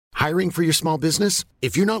Hiring for your small business?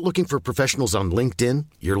 If you're not looking for professionals on LinkedIn,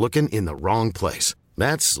 you're looking in the wrong place.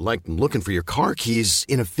 That's like looking for your car keys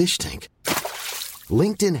in a fish tank.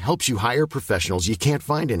 LinkedIn helps you hire professionals you can't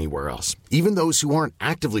find anywhere else, even those who aren't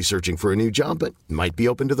actively searching for a new job but might be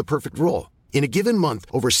open to the perfect role. In a given month,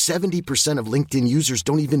 over 70% of LinkedIn users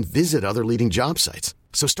don't even visit other leading job sites.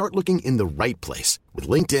 So start looking in the right place. With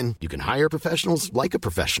LinkedIn, you can hire professionals like a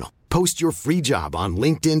professional. Post your free job on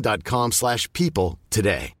linkedin.com/people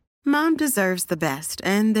today. Mom deserves the best,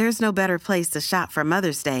 and there's no better place to shop for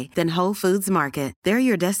Mother's Day than Whole Foods Market. They're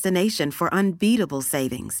your destination for unbeatable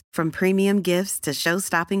savings, from premium gifts to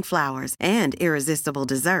show-stopping flowers and irresistible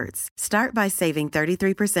desserts. Start by saving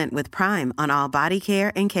 33% with Prime on all body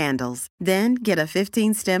care and candles. Then get a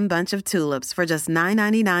 15-stem bunch of tulips for just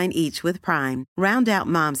 $9.99 each with Prime. Round out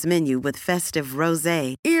Mom's menu with festive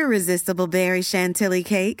rosé, irresistible berry chantilly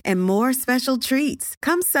cake, and more special treats.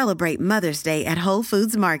 Come celebrate Mother's Day at Whole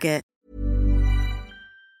Foods Market.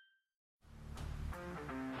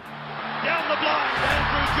 Down the blind,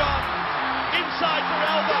 Andrew John. Inside for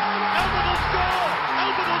Albert. Albert will score.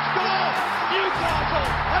 Albert will score. Newcastle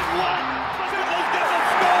have won. Fiddler's going to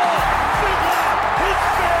score. Fiddler, it's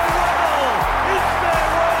farewell. It's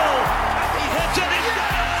farewell. He hits it. He's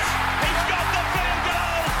got it. He's got the field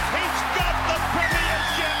goal. He's got the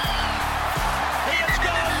premiership. He has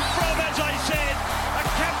gone from, as I said, a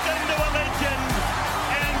captain to a legend,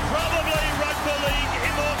 and probably rugby league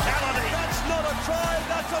immortality. That's not a try.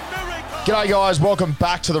 That's a miracle. G'day guys, welcome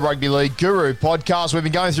back to the Rugby League Guru podcast. We've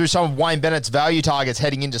been going through some of Wayne Bennett's value targets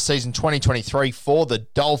heading into season 2023 for the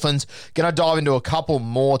Dolphins. Going to dive into a couple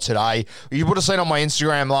more today. You would have seen on my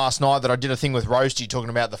Instagram last night that I did a thing with Roasty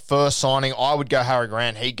talking about the first signing. I would go Harry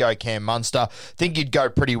Grant, he'd go Cam Munster. Think you'd go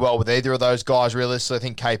pretty well with either of those guys, realistically. I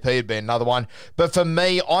think KP would be another one. But for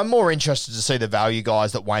me, I'm more interested to see the value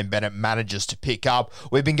guys that Wayne Bennett manages to pick up.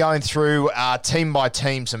 We've been going through team by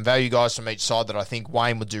team some value guys from each side that I think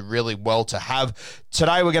Wayne would do really well to have.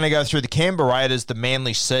 Today we're going to go through the Canberra Raiders, the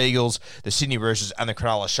Manly Seagulls, the Sydney Roosters and the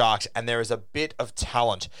Cronulla Sharks, and there is a bit of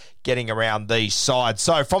talent getting around these sides.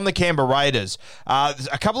 So from the Canberra Raiders,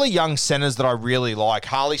 a couple of young centres that I really like.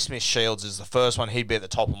 Harley Smith-Shields is the first one. He'd be at the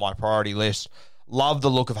top of my priority list. Love the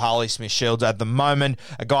look of Harley Smith-Shields at the moment,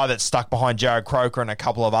 a guy that's stuck behind Jared Croker and a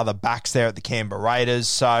couple of other backs there at the Canberra Raiders.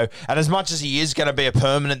 So, and as much as he is going to be a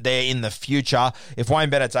permanent there in the future, if Wayne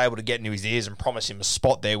Bennett's able to get into his ears and promise him a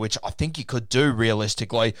spot there, which I think he could do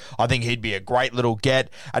realistically, I think he'd be a great little get.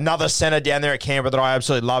 Another centre down there at Canberra that I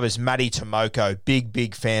absolutely love is Matty Tomoko.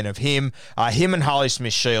 Big fan of him. Him and Harley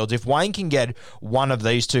Smith-Shields. If Wayne can get one of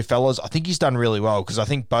these two fellas, I think he's done really well, because I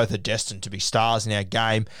think both are destined to be stars in our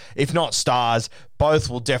game. If not stars, both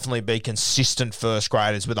will definitely be consistent first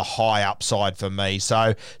graders with a high upside for me.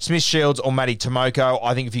 So Smith-Shields or Matty Tomoko,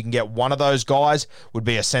 I think if you can get one of those guys, would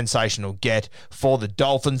be a sensational get for the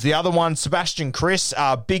Dolphins. The other one, Sebastian Kris,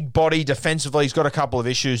 big body defensively. He's got a couple of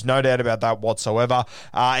issues, no doubt about that whatsoever.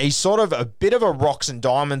 He's sort of a bit of a rocks and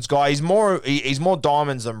diamonds guy. He's more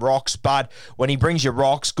diamonds than rocks, but when he brings you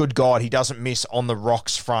rocks, good God, he doesn't miss on the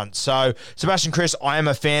rocks front. So Sebastian Kris, I am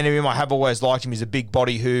a fan of him. I have always liked him. He's a big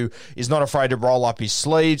body who is not afraid to roll up his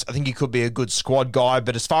sleeves. I think he could be a good squad guy,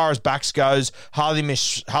 but as far as backs goes, Harley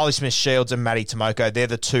Smith-Shields and Matty Tomoko, they're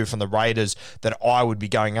the two from the Raiders that I would be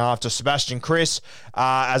going after. Sebastian Kris,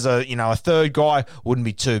 as a third guy, wouldn't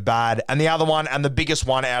be too bad. And the other one, and the biggest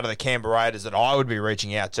one out of the Canberra Raiders that I would be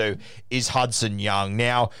reaching out to, is Hudson Young.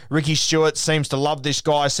 Now, Ricky Stewart seems to love this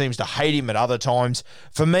guy, seems to hate him at other times.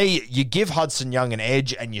 For me, you give Hudson Young an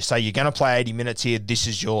edge and you say you're going to play 80 minutes here, this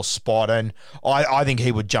is your spot, and I think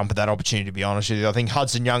he would jump at that opportunity, to be honest with you. I think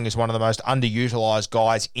Hudson Young is one of the most underutilised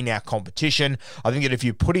guys in our competition. I think that if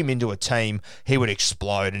you put him into a team, he would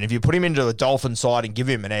explode. And if you put him into the Dolphin side and give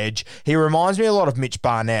him an edge, he reminds me a lot of Mitch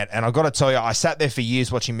Barnett. And I've got to tell you, I sat there for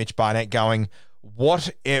years watching Mitch Barnett going, what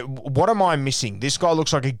am I missing? This guy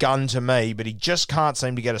looks like a gun to me, but he just can't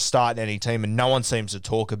seem to get a start in any team, and no one seems to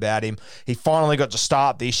talk about him. He finally got to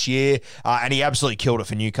start this year, and he absolutely killed it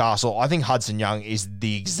for Newcastle. I think Hudson Young is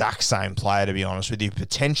the exact same player, to be honest with you,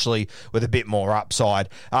 potentially with a bit more upside.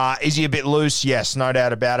 Is he a bit loose? Yes, no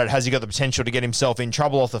doubt about it. Has he got the potential to get himself in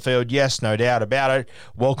trouble off the field? Yes, no doubt about it.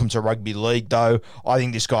 Welcome to rugby league, though. I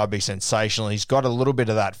think this guy would be sensational. He's got a little bit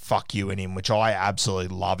of that fuck you in him, which I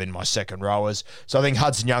absolutely love in my second rowers. So I think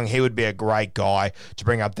Hudson Young, he would be a great guy to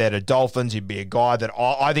bring up there to Dolphins. He'd be a guy that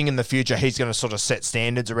I think in the future he's going to sort of set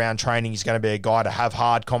standards around training. He's going to be a guy to have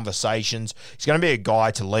hard conversations. He's going to be a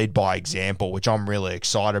guy to lead by example, which I'm really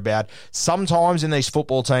excited about. Sometimes in these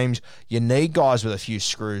football teams, you need guys with a few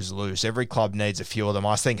screws loose. Every club needs a few of them.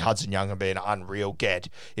 I think Hudson Young would be an unreal get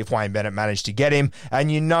if Wayne Bennett managed to get him.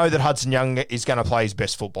 And you know that Hudson Young is going to play his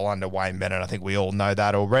best football under Wayne Bennett. I think we all know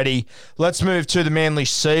that already. Let's move to the Manly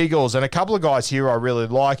Seagulls. And a couple of guys here I really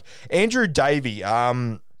like. Andrew Davey,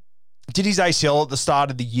 did his ACL at the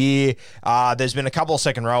start of the year. There's been a couple of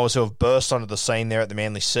second rowers who have burst onto the scene there at the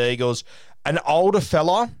Manly Seagulls. An older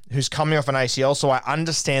fella who's coming off an ACL, so I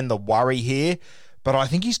understand the worry here. But I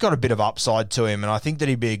think he's got a bit of upside to him, and I think that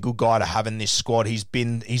he'd be a good guy to have in this squad. He's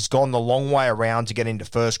gone the long way around to get into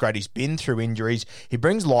first grade. He's been through injuries. He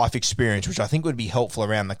brings life experience, which I think would be helpful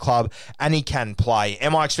around the club, and he can play.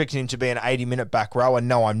 Am I expecting him to be an 80-minute back rower?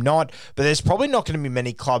 No, I'm not. But there's probably not going to be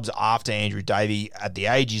many clubs after Andrew Davey at the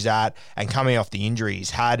age he's at and coming off the injury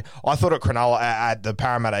he's had. I thought at Cronulla, at the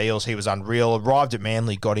Parramatta Eels, he was unreal. Arrived at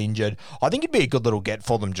Manly, got injured. I think he'd be a good little get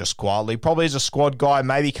for them just quietly. Probably as a squad guy,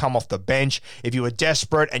 maybe come off the bench. If you were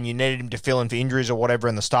desperate and you needed him to fill in for injuries or whatever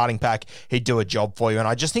in the starting pack, he'd do a job for you. And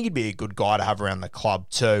I just think he'd be a good guy to have around the club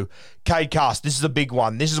too. Cade Cust, this is a big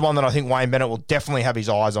one. This is one that I think Wayne Bennett will definitely have his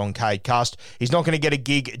eyes on. Cade Cust. He's not going to get a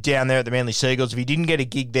gig down there at the Manly Seagulls. If he didn't get a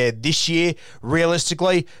gig there this year,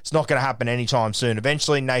 realistically, it's not going to happen anytime soon.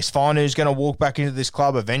 Eventually, Nace Finu is going to walk back into this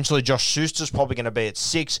club. Eventually, Josh Schuster's probably going to be at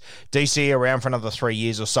 6. DC around for another 3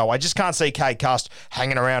 years or so. I just can't see Cade Cust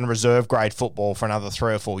hanging around reserve grade football for another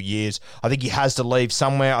 3 or 4 years. I think he has to leave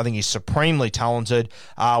somewhere. I think he's supremely talented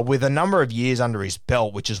with a number of years under his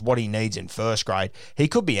belt, which is what he needs in first grade. He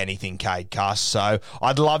could be anything, Cade Cust. So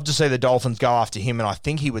I'd love to see the Dolphins go after him, and I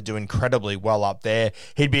think he would do incredibly well up there.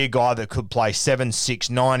 He'd be a guy that could play 7, 6,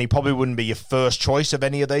 9. He probably wouldn't be your first choice of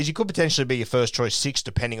any of these. He could potentially be your first choice 6,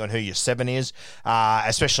 depending on who your 7 is,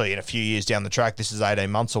 especially in a few years down the track. This is 18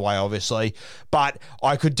 months away, obviously. But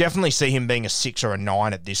I could definitely see him being a 6 or a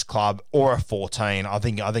 9 at this club, or a 14. I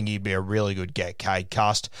think he'd be a really good get, Cade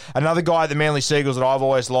Cust. Another guy at the Manly Seagulls that I've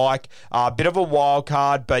always liked, a bit of a wild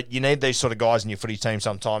card, but you need these sort of guys in your footy team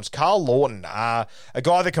sometimes. Carl Lawton, a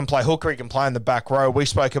guy that can play hooker, he can play in the back row. We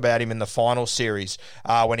spoke about him in the final series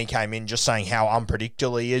when he came in, just saying how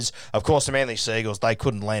unpredictable he is. Of course, the Manly Seagulls, they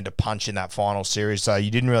couldn't land a punch in that final series, so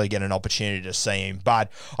you didn't really get an opportunity to see him.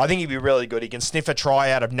 But I think he'd be really good. He can sniff a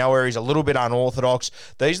try out of nowhere. He's a little bit unorthodox.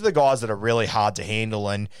 These are the guys that are really hard to handle,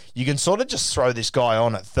 and you can sort of just throw this guy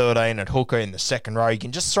on at 13 at hooker in the second row. You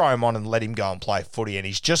can just throw him on and let him go and play footy, and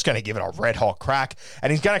he's just going to give it a red-hot crack,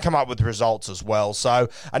 and he's going to come up with results as well. So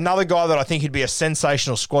another guy that I think he'd be a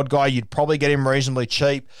sensational squad guy. You'd probably get him reasonably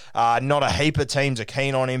cheap. Not a heap of teams are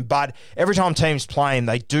keen on him, but every time teams play him,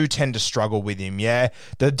 they do tend to struggle with him, yeah?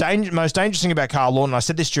 The most dangerous thing about Carl Lawton, I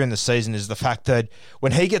said this during the season, is the fact that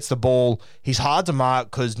when he gets the ball, he's hard to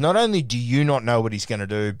mark because not only do you not know what he's going to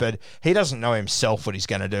do, but he doesn't know himself what he's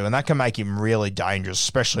going to do, and that can make him really dangerous,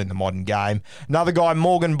 especially in the modern game. Another guy,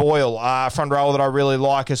 Morgan Boyle, front rower that I really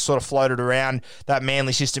like, has sort of floated around that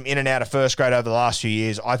Manly system in and out of first grade over the last few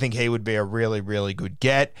years. I think he would be a really, really good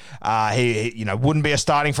get. He wouldn't be a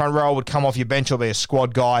starting front rower, would come off your bench or be a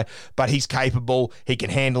squad guy, but he's capable. He can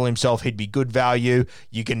handle himself. He'd be good value.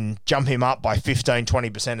 You can jump him up by 15,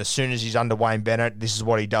 20% as soon as he's under Wayne Bennett. This is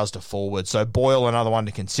what he does to forward. So Boyle, another one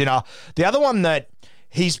to consider. The other one that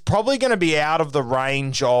he's probably going to be out of the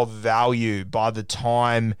range of value by the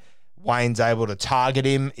time Wayne's able to target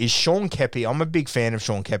him is Sean Keppie. I'm a big fan of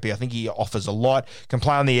Sean Keppie. I think he offers a lot. Can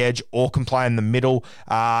play on the edge or can play in the middle.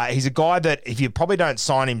 He's a guy that if you probably don't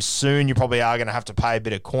sign him soon, you probably are going to have to pay a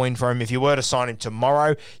bit of coin for him. If you were to sign him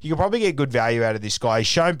tomorrow, you could probably get good value out of this guy. He's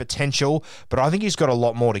shown potential, but I think he's got a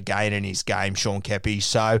lot more to gain in his game, Sean Keppie.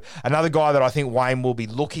 So another guy that I think Wayne will be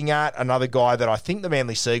looking at, another guy that I think the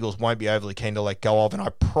Manly Seagulls won't be overly keen to let go of, and I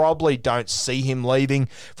probably don't see him leaving.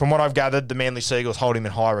 From what I've gathered, the Manly Seagulls hold him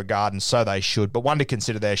in high regard, and so they should. But one to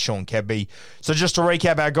consider there, Sean Keppie. So just to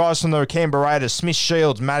recap, our guys from the Canberra Raiders: Smith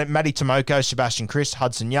Shields, Matty Tomoko, Sebastian Kris,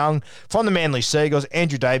 Hudson Young. From the Manly Seagulls,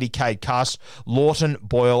 Andrew Davey, Cade Cust, Lawton,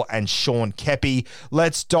 Boyle, and Sean Keppie.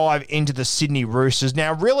 Let's dive into the Sydney Roosters.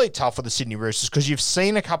 Now, really tough for the Sydney Roosters because you've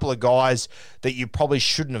seen a couple of guys that you probably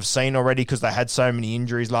shouldn't have seen already because they had so many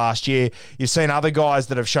injuries last year. You've seen other guys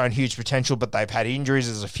that have shown huge potential, but they've had injuries.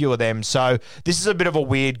 There's a few of them. So this is a bit of a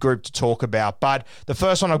weird group to talk about. But the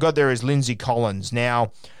first one I've got there is Lindsay Collins.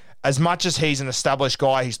 Now, as much as he's an established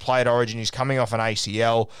guy, he's played Origin, he's coming off an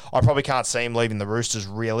ACL. I probably can't see him leaving the Roosters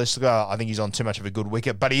realistically. I think he's on too much of a good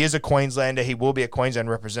wicket, but he is a Queenslander. He will be a Queensland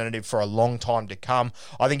representative for a long time to come.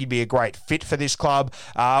 I think he'd be a great fit for this club.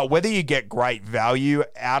 Whether you get great value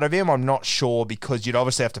out of him, I'm not sure, because you'd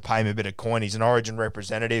obviously have to pay him a bit of coin. He's an Origin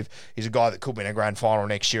representative. He's a guy that could win a grand final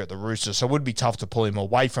next year at the Roosters, so it would be tough to pull him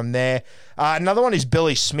away from there. Another one is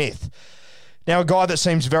Billy Smith. Now, a guy that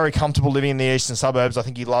seems very comfortable living in the eastern suburbs. I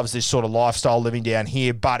think he loves this sort of lifestyle living down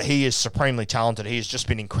here, but he is supremely talented. He has just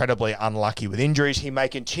been incredibly unlucky with injuries. He may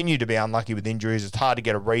continue to be unlucky with injuries. It's hard to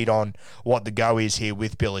get a read on what the go is here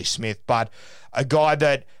with Billy Smith, but a guy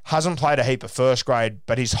that hasn't played a heap of first grade,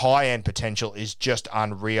 but his high-end potential is just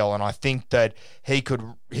unreal, and I think that he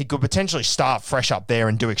could potentially start fresh up there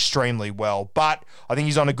and do extremely well. But I think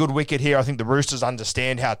he's on a good wicket here. I think the Roosters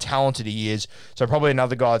understand how talented he is, so probably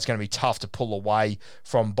another guy that's going to be tough to pull away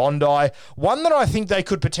from Bondi. One that I think they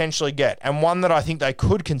could potentially get, and one that I think they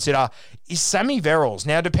could consider, is Sammy Verrills.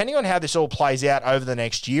 Now, depending on how this all plays out over the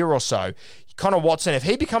next year or so, Connor Watson, if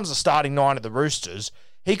he becomes a starting nine at the Roosters,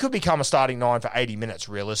 he could become a starting nine for 80 minutes,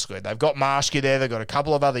 realistically. They've got Marshke there. They've got a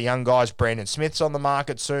couple of other young guys. Brandon Smith's on the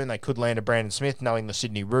market soon. They could land a Brandon Smith, knowing the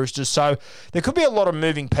Sydney Roosters. So there could be a lot of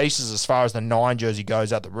moving pieces as far as the 9 jersey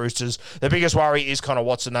goes at the Roosters. The biggest worry is Connor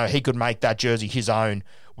Watson, though. He could make that jersey his own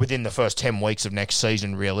within the first 10 weeks of next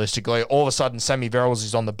season, realistically. All of a sudden, Sammy Verrills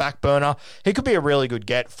is on the back burner. He could be a really good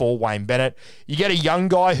get for Wayne Bennett. You get a young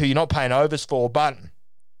guy who you're not paying overs for, but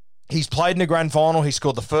he's played in a grand final. He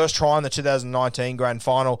scored the first try in the 2019 grand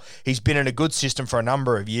final. He's been in a good system for a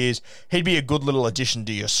number of years. He'd be a good little addition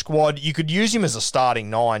to your squad. You could use him as a starting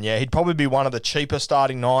nine, yeah. He'd probably be one of the cheaper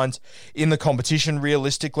starting nines in the competition,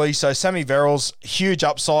 realistically. So Sammy Verrills, huge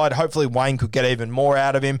upside. Hopefully Wayne could get even more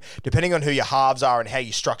out of him, depending on who your halves are and how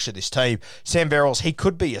you structure this team. Sam Verrills, he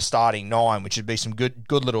could be a starting nine, which would be some good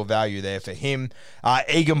little value there for him.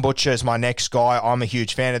 Egan Butcher is my next guy. I'm a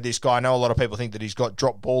huge fan of this guy. I know a lot of people think that he's got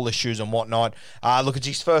drop ball issues and whatnot. Look, it's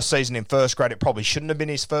his first season in first grade. It probably shouldn't have been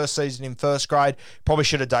his first season in first grade. Probably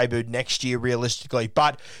should have debuted next year, realistically,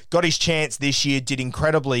 but got his chance this year, did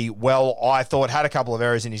incredibly well, I thought. Had a couple of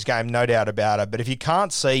errors in his game, no doubt about it, but if you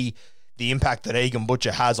can't see the impact that Egan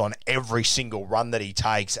Butcher has on every single run that he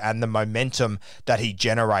takes and the momentum that he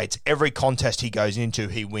generates. Every contest he goes into,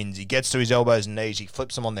 he wins. He gets to his elbows and knees. He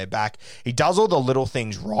flips them on their back. He does all the little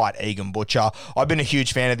things right, Egan Butcher. I've been a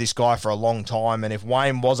huge fan of this guy for a long time, and if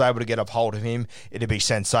Wayne was able to get a hold of him, it'd be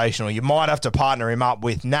sensational. You might have to partner him up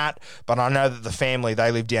with Nat, but I know that the family,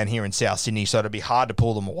 they live down here in South Sydney, so it'd be hard to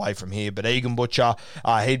pull them away from here. But Egan Butcher,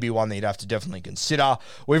 he'd be one that you'd have to definitely consider.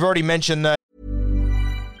 We've already mentioned that.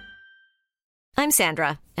 I'm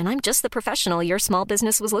Sandra, and I'm just the professional your small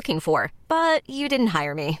business was looking for. But you didn't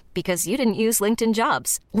hire me because you didn't use LinkedIn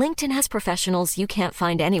Jobs. LinkedIn has professionals you can't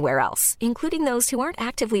find anywhere else, including those who aren't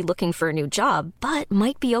actively looking for a new job, but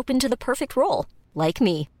might be open to the perfect role, like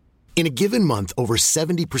me. In a given month, over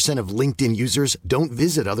 70% of LinkedIn users don't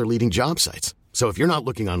visit other leading job sites. So if you're not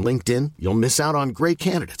looking on LinkedIn, you'll miss out on great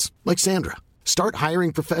candidates like Sandra. Start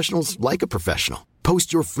hiring professionals like a professional.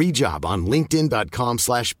 Post your free job on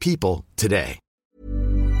linkedin.com/people today.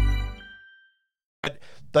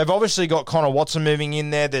 They've obviously got Connor Watson moving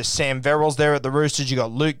in there. There's Sam Verrills there at the Roosters. You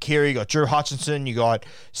got Luke Keary, you got Drew Hutchinson, you got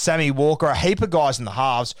Sammy Walker, a heap of guys in the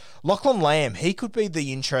halves. Lachlan Lamb, he could be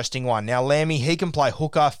the interesting one. Now, Lammy, he can play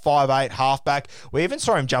hooker, 5'8", halfback. We even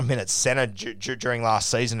saw him jump in at centre during last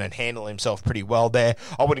season and handle himself pretty well there.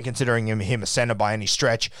 I wouldn't consider him a centre by any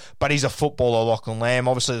stretch, but he's a footballer, Lachlan Lamb,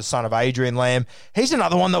 obviously the son of Adrian Lamb. He's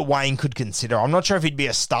another one that Wayne could consider. I'm not sure if he'd be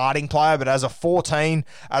a starting player, but as a 14,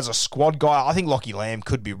 as a squad guy, I think Lachie Lamb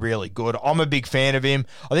could be really good. I'm a big fan of him.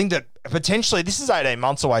 I think that potentially, this is 18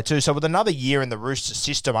 months away too, so with another year in the Roosters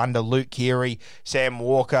system under Luke Keary, Sam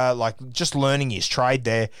Walker, like just learning his trade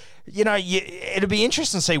there, you know, it'll be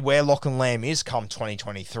interesting to see where Lachlan Lamb is come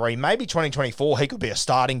 2023. Maybe 2024, he could be a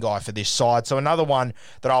starting guy for this side. So another one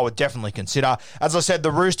that I would definitely consider. As I said,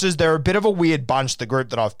 the Roosters, they're a bit of a weird bunch, the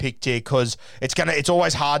group that I've picked here, because it's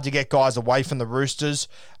always hard to get guys away from the Roosters.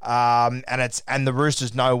 And the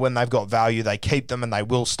Roosters know when they've got value, they keep them and they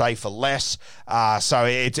will stay for less. So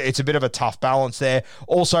it's a bit of a tough balance there.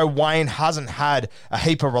 Also, Wayne hasn't had a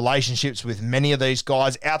heap of relationships with many of these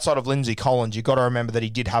guys outside of Lindsay Collins. You've got to remember that he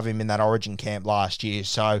did have him in that Origin camp last year.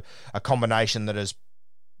 So a combination that has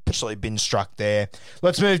Actually been struck there.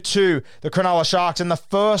 Let's move to the Cronulla Sharks, and the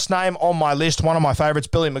first name on my list, one of my favourites,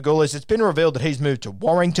 Billy Magoulis. It's been revealed that he's moved to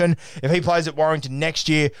Warrington. If he plays at Warrington next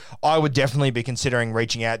year, I would definitely be considering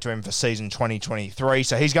reaching out to him for season 2023.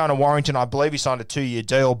 So he's going to Warrington. I believe he signed a 2-year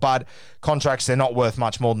deal, but contracts, they're not worth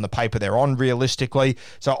much more than the paper they're on, realistically.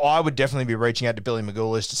 So I would definitely be reaching out to Billy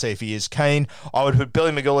Magoulis to see if he is keen. I would put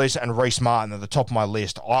Billy Magoulis and Reece Martin at the top of my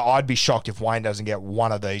list. I'd be shocked if Wayne doesn't get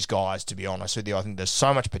one of these guys, to be honest with you. I think there's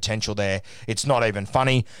so much potential there. It's not even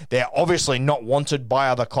funny. They're obviously not wanted by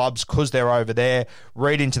other clubs because they're over there.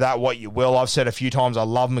 Read into that what you will. I've said a few times I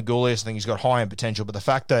love Magoulis. I think he's got high-end potential, but the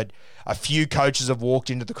fact that a few coaches have walked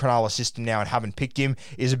into the Cronulla system now and haven't picked him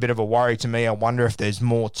is a bit of a worry to me. I wonder if there's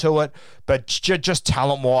more to it. But just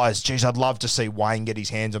talent-wise, geez, I'd love to see Wayne get his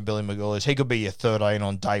hands on Billy Magoulis. He could be your 13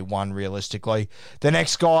 on day one, realistically. The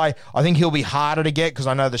next guy, I think he'll be harder to get because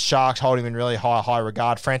I know the Sharks hold him in really high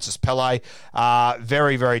regard. Francis Pele,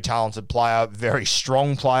 very, very talented player, very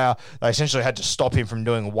strong player. They essentially had to stop him from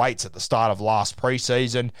doing weights at the start of last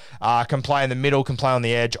preseason. Can play in the middle, can play on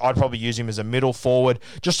the edge. I'd probably use him as a middle forward.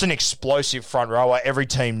 Just an explosive front rower. Every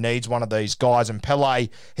team needs one of these guys, and Pele,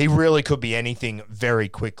 he really could be anything very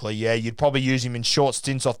quickly. Yeah, you'd probably use him in short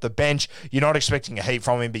stints off the bench. You're not expecting a heap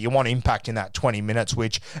from him, but you want impact in that 20 minutes,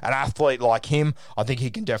 which an athlete like him, I think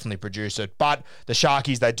he can definitely produce it. But the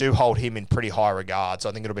Sharkies, they do hold him in pretty high regard, so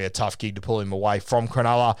I think it'll be a tough gig to pull him away from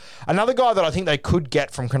Cronulla. Another guy that I think they could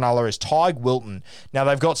get from Cronulla is Tyg Wilton. Now,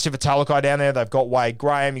 they've got Siva Talakai down there. They've got Wade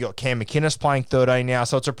Graham. You've got Cam McInnes playing 13 now,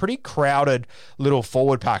 so it's a pretty crowded little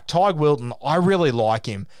forward pack. Tyg Wilton, I really like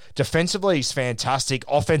him. Defensively, he's fantastic.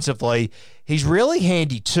 Offensively, he's really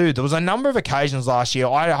handy too. There was a number of occasions last year.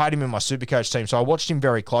 I had him in my Supercoach team, so I watched him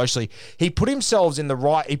very closely. He put himself in the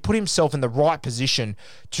right position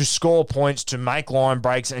to score points, to make line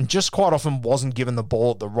breaks, and just quite often wasn't given the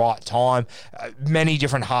ball at the right time. Many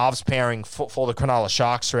different halves pairing for the Cronulla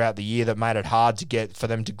Sharks throughout the year that made it hard to get for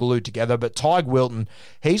them to glue together. But Tyg Wilton,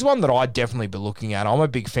 he's one that I'd definitely be looking at. I'm a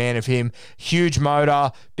big fan of him. Huge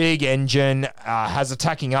motor, big engine, has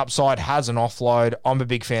attacking upside, has an offload. I'm a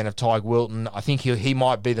big fan of Tyg Wilton. I think he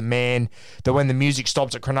might be the man that when the music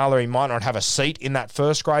stops at Cronulla, he might not have a seat in that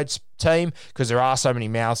first grade team because there are so many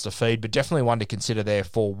mouths to feed, but definitely one to consider there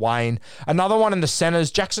for Wayne. Another one in the centres,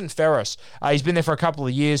 Jackson Ferris. He's been there for a couple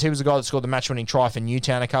of years. He was the guy that scored the match-winning try for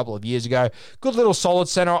Newtown a couple of years ago. Good little solid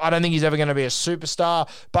centre. I don't think he's ever going to be a superstar,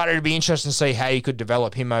 but it'd be interesting to see how you could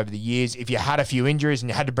develop him over the years. If you had a few injuries and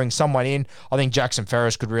you had to bring someone in, I think Jackson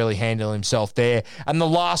Ferris could really handle himself there. And the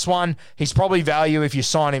last one, he's probably value if you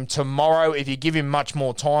sign him tomorrow. If you give him much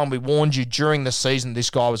more time, we warned you during the season this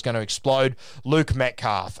guy was going to explode. Luke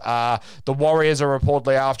Metcalf. The Warriors are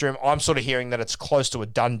reportedly after him. I'm sort of hearing that it's close to a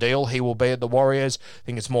done deal. He will be at the Warriors. I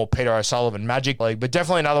think it's more Peter O'Sullivan Magic League, but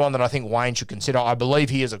definitely another one that I think Wayne should consider. I believe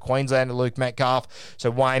he is a Queenslander, Luke Metcalf. So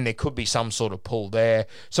Wayne, there could be some sort of pull there.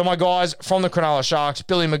 So my guys from the Cronulla Sharks,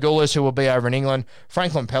 Billy Magoulis, who will be over in England,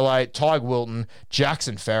 Franklin Pele, Tyg Wilton,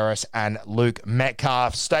 Jackson Ferris, and Luke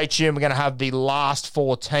Metcalf. Stay tuned. We're going to have the last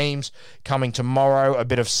 4 teams coming tomorrow. A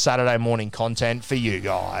bit of Saturday morning content for you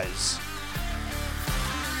guys.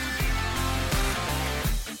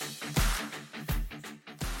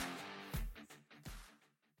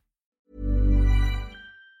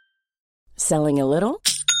 Selling a little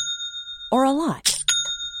or a lot?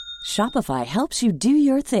 Shopify helps you do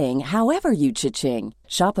your thing however you cha-ching.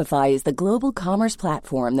 Shopify is the global commerce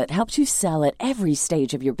platform that helps you sell at every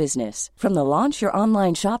stage of your business. From the launch your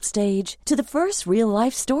online shop stage to the first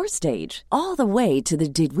real-life store stage, all the way to the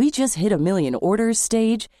did we just hit a million orders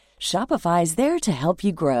stage. Shopify is there to help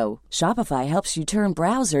you grow. Shopify helps you turn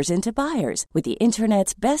browsers into buyers with the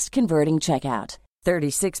internet's best converting checkout.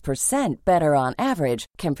 36% better on average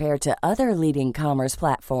compared to other leading commerce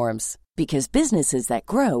platforms. Because businesses that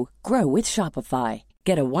grow, grow with Shopify.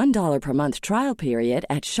 Get a $1 per month trial period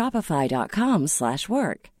at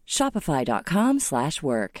shopify.com/work.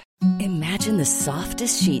 Shopify.com/work. Imagine the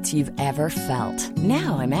softest sheets you've ever felt.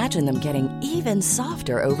 Now imagine them getting even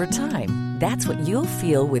softer over time. That's what you'll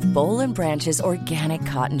feel with Boll & Branch's organic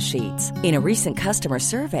cotton sheets. In a recent customer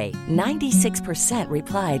survey, 96%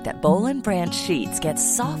 replied that Boll & Branch sheets get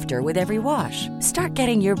softer with every wash. Start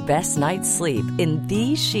getting your best night's sleep in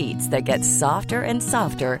these sheets that get softer and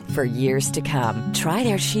softer for years to come. Try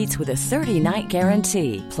their sheets with a 30-night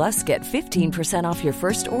guarantee. Plus, get 15% off your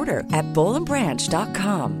first order at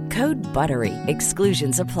bollandbranch.com. Code BUTTERY.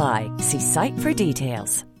 Exclusions apply. See site for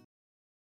details.